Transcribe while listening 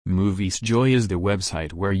Moviesjoy is the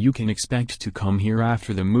website where you can expect to come here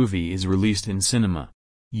after the movie is released in cinema.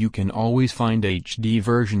 You can always find HD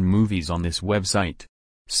version movies on this website.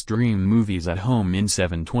 Stream movies at home in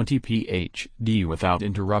 720p HD without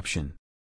interruption.